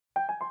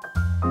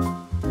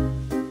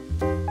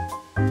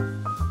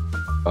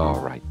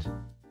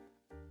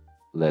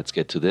Let's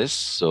get to this.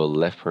 So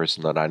left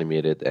person not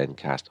animated and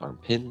cast arm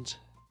pinned.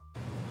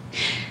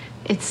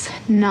 It's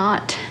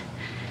not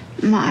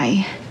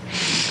my...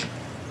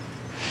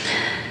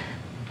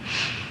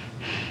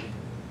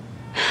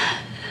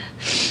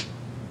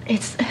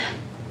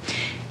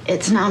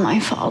 It's not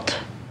my fault.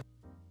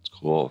 It's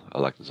cool. I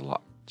like this a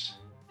lot.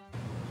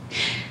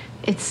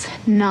 It's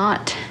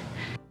not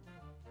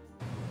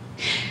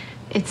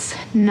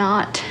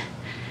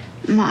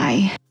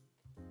my...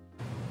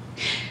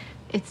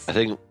 I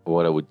think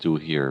what I would do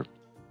here,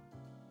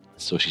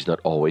 so she's not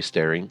always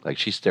staring. Like,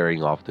 she's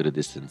staring off to the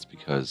distance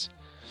because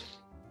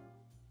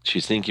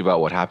she's thinking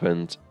about what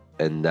happened,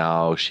 and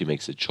now she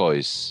makes a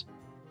choice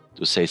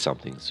to say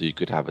something. So you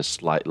could have a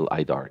slight little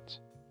eye dart.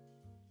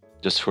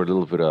 Just for a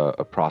little bit of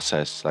a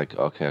process, like,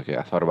 okay,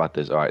 I thought about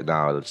this. All right,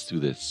 now let's do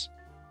this.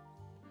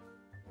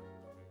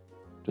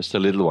 Just a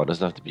little one.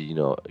 Doesn't have to be, you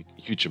know,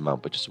 a huge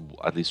amount, but just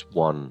at least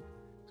one.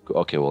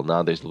 Okay, well,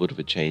 now there's a little bit of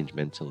a change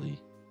mentally.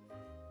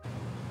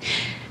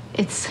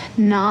 It's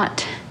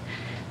not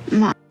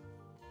my...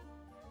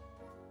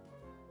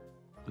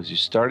 Because you're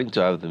starting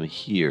to have them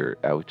here,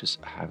 I would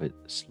just have it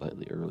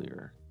slightly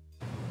earlier.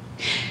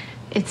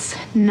 It's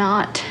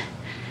not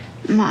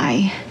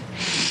my...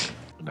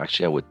 And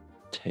actually, I would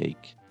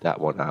take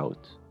that one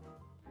out.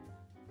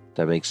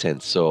 That makes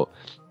sense. So,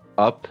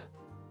 up,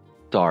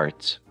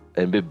 dart,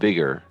 and a bit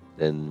bigger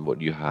than what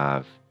you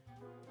have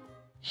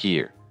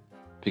here.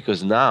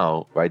 Because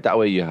now, right, that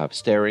way you have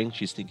staring.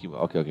 She's thinking,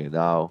 okay,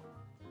 now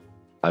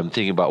I'm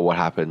thinking about what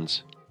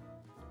happened.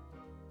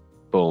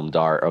 Boom,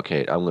 dart.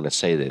 Okay, I'm going to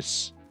say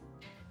this.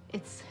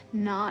 It's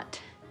not...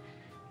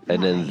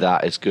 And then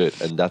that is good.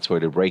 And that's where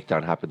the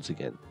breakdown happens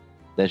again.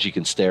 Then she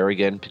can stare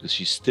again because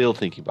she's still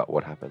thinking about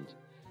what happened.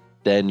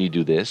 Then you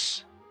do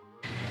this.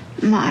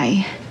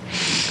 My...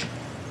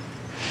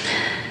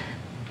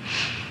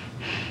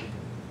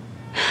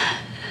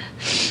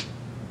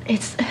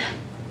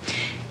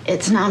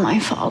 It's not my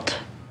fault.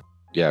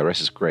 Yeah,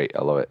 rest is great.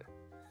 I love it.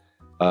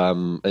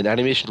 And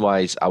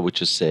animation-wise, I would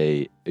just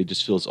say it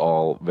just feels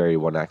all very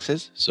one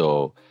axis.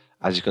 So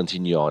as you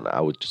continue on,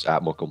 I would just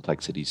add more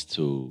complexities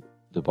to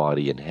the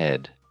body and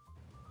head,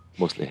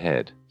 mostly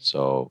head.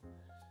 So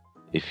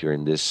if you're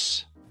in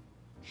this,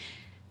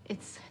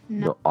 It's you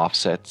know,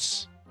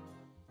 offsets,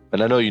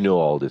 and I know you know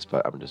all this,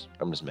 but I'm just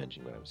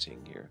mentioning what I'm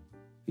seeing here.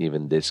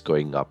 Even this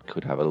going up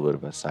could have a little bit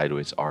of a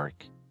sideways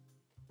arc.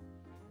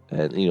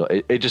 And, you know,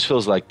 it just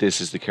feels like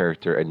this is the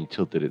character and you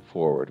tilted it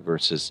forward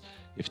versus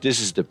if this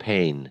is the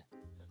pain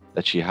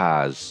that she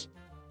has,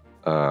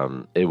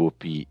 it would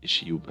be,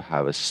 she would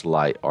have a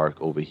slight arc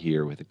over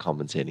here with a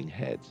compensating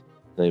head.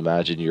 Now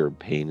imagine your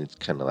pain, it's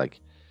kind of like,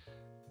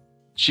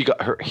 she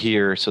got hurt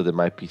here, so there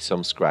might be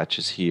some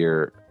scratches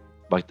here.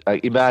 But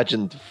I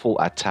imagine the full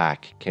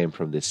attack came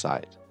from this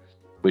side,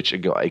 which, you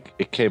know,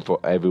 it came from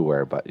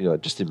everywhere. But, you know,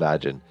 just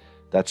imagine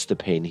that's the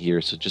pain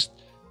here. So just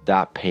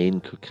that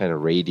pain could kind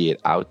of radiate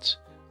out. So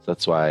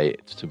that's why,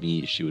 to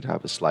me, she would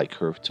have a slight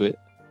curve to it.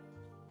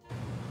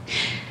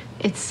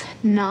 It's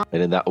not...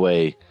 And in that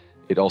way,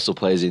 it also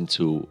plays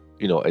into,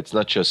 you know, it's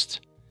not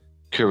just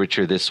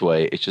curvature this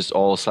way. It's just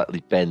all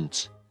slightly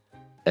bent.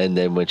 And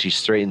then when she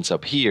straightens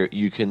up here,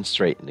 you can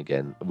straighten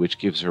again, which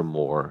gives her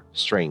more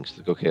strength.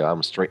 Like, okay,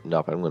 I'm straightened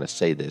up. I'm going to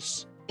say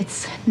this.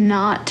 It's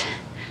not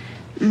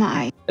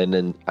my... And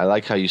then I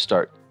like how you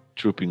start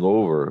drooping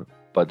over,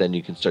 but then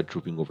you can start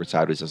drooping over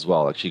sideways as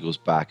well. Like she goes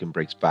back and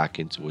breaks back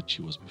into what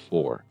she was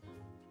before.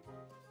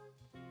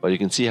 But you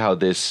can see how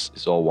this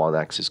is all one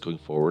axis going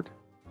forward.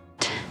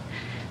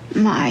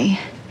 My...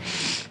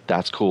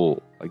 That's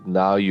cool. Like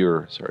now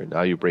you're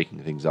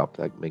breaking things up.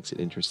 That makes it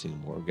interesting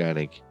and more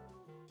organic.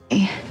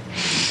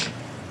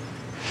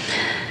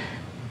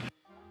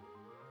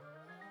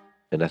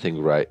 And I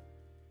think right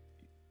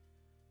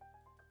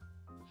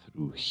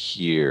through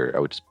here, I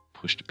would just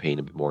push the pain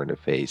a bit more in her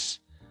face.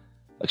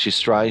 Like she's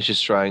trying.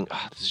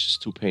 Ah, this is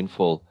just too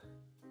painful.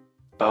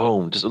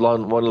 Boom, just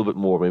one little bit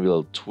more, maybe a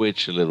little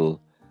twitch, a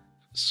little,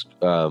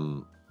 you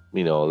know,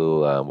 a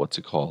little, what's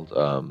it called?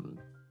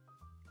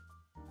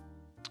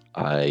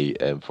 I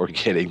am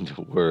forgetting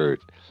the word.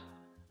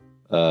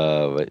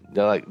 But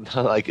not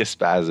like a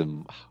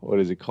spasm. What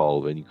is it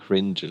called when you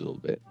cringe a little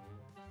bit?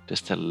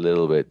 Just a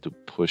little bit to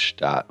push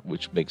that,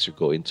 which makes her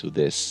go into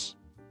this.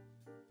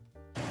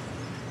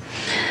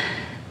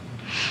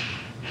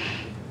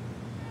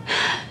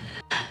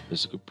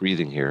 There's a good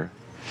breathing here.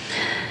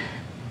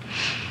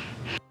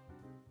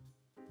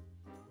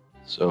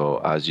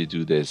 So as you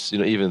do this, you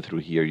know, even through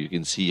here, you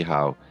can see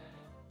how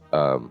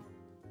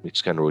it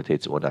just kind of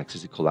rotates in one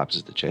axis. It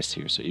collapses the chest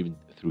here. So even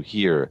through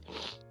here,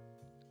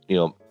 you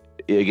know,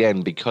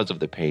 again, because of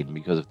the pain,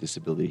 because of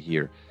disability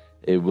here,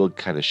 it will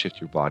kind of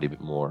shift your body a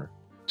bit more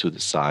to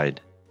the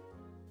side.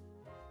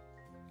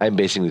 I'm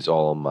basing this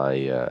all on my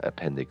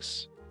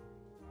appendix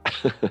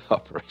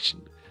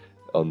operation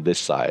on this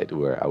side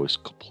where I was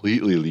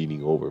completely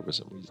leaning over for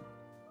some reason.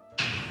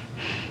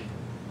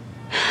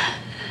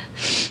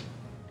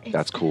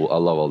 That's cool. I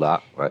love all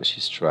that. Right,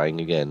 she's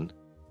trying again.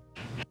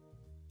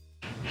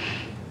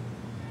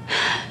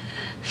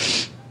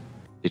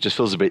 It just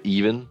feels a bit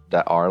even,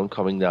 that arm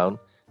coming down.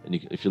 And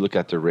if you look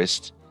at the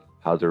wrist,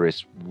 how the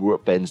wrist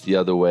bends the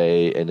other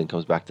way and then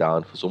comes back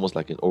down. It's almost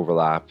like an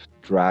overlap,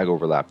 drag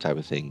overlap type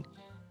of thing.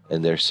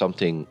 And there's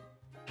something...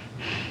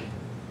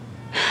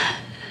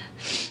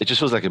 It just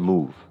feels like a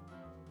move.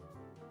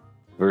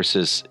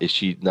 Versus, is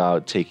she now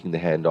taking the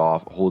hand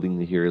off, holding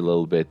the here a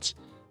little bit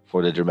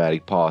for the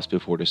dramatic pause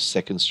before the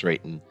second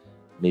straighten,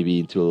 maybe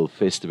into a little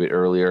fist a bit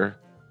earlier.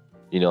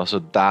 You know, so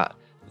that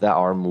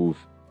arm move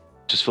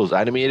just feels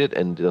animated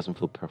and it doesn't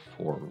feel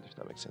performed, if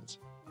that makes sense.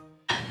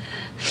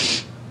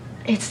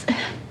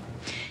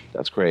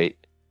 That's great.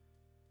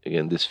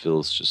 Again, this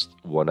feels just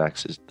one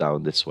axis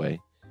down this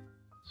way.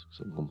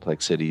 Some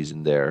complexities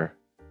in there.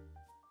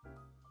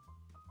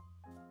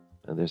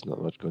 And there's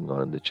not much going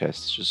on in the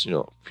chest. It's just, you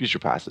know, future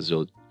passes, you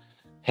know,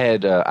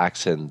 head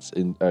accents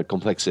in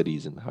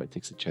complexities and how it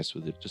takes the chest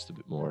with it just a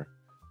bit more.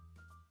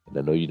 And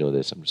I know you know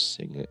this, I'm just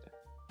saying it.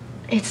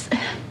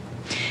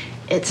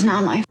 It's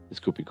not my... This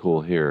could be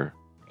cool here.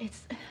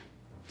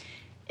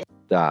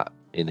 That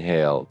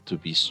inhale to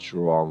be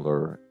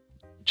stronger.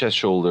 Chest,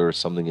 shoulder,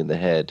 something in the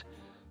head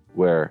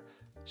where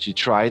she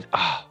tried,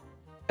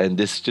 and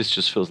this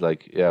just feels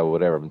like, yeah,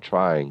 whatever, I'm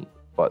trying.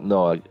 But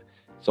no,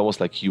 it's almost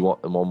like you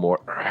want more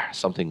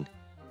something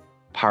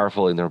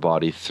powerful in her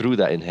body through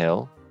that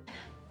inhale.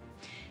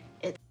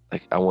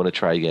 Like, I want to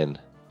try again.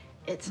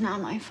 It's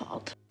not my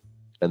fault.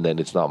 And then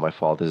it's not my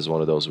fault. This is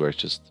one of those where it's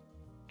just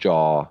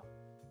jaw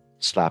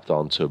slapped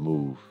onto a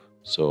move.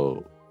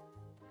 So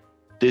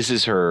this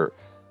is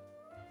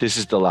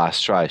the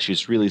last try.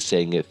 She's really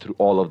saying it through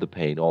all of the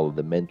pain, all of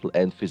the mental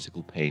and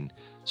physical pain.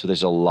 So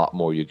there's a lot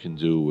more you can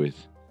do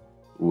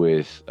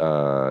with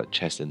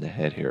chest and the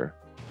head here.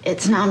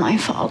 It's not my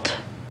fault.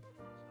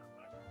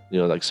 You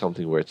know, like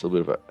something where it's a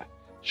little bit of a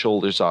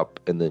shoulders up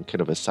and then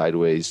kind of a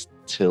sideways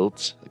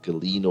tilt, like a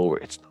lean over.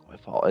 It's not my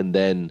fault. And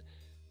then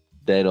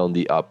on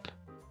the up,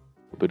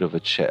 a bit of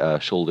a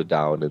shoulder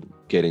down and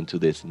get into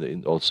this,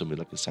 and also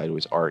like a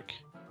sideways arc.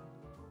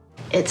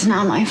 It's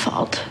not my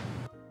fault.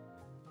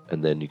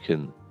 And then you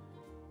can,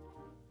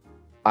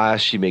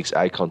 as she makes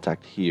eye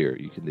contact here,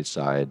 you can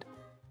decide,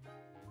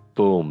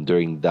 boom,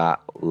 during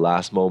that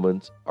last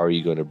moment, are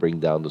you going to bring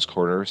down those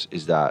corners?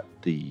 Is that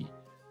the,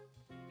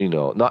 you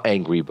know, not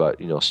angry, but,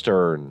 you know,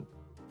 stern,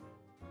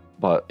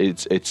 but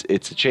it's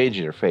a change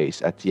in her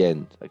face at the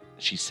end. Like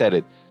she said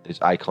it,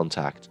 there's eye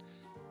contact.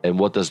 And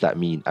what does that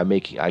mean? I'm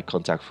making eye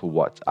contact for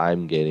what?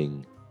 I'm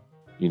getting,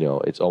 you know,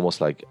 it's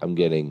almost like I'm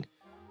getting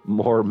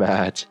more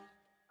mad.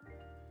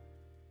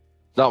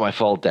 Not my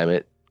fault, damn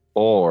it.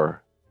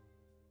 Or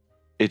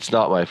it's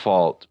not my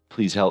fault.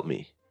 Please help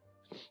me.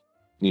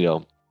 You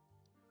know,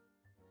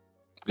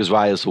 because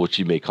why else would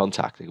she make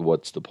contact? Like,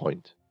 what's the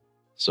point?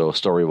 So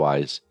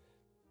story-wise,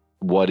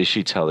 what is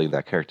she telling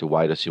that character?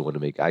 Why does she want to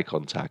make eye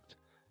contact?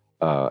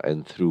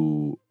 And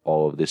through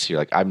all of this here,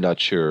 like, I'm not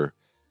sure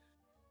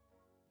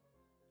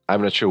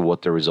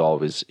what the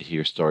resolve is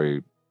here,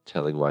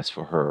 storytelling-wise,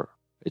 for her.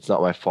 It's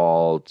not my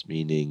fault,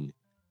 meaning,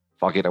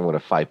 fuck it, I'm going to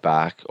fight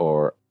back,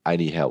 or I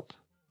need help.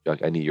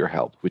 Like, I need your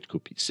help, which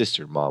could be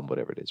sister, mom,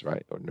 whatever it is,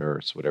 right? Or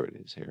nurse, whatever it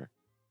is here.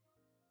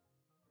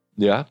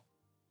 Yeah.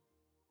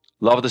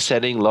 Love the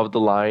setting, love the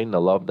line. I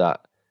love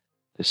that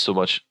there's so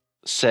much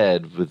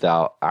said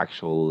without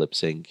actual lip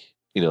sync,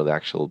 you know, the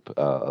actual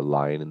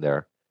line in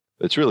there.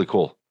 It's really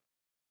cool.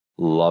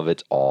 Love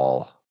it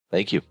all.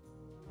 Thank you.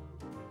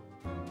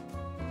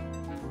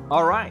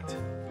 All right.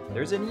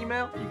 There's an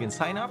email. You can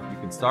sign up. You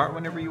can start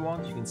whenever you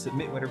want. You can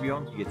submit whenever you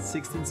want. You get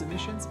 16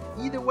 submissions.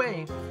 Either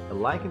way, a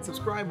like and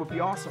subscribe would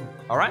be awesome.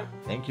 All right.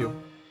 Thank you.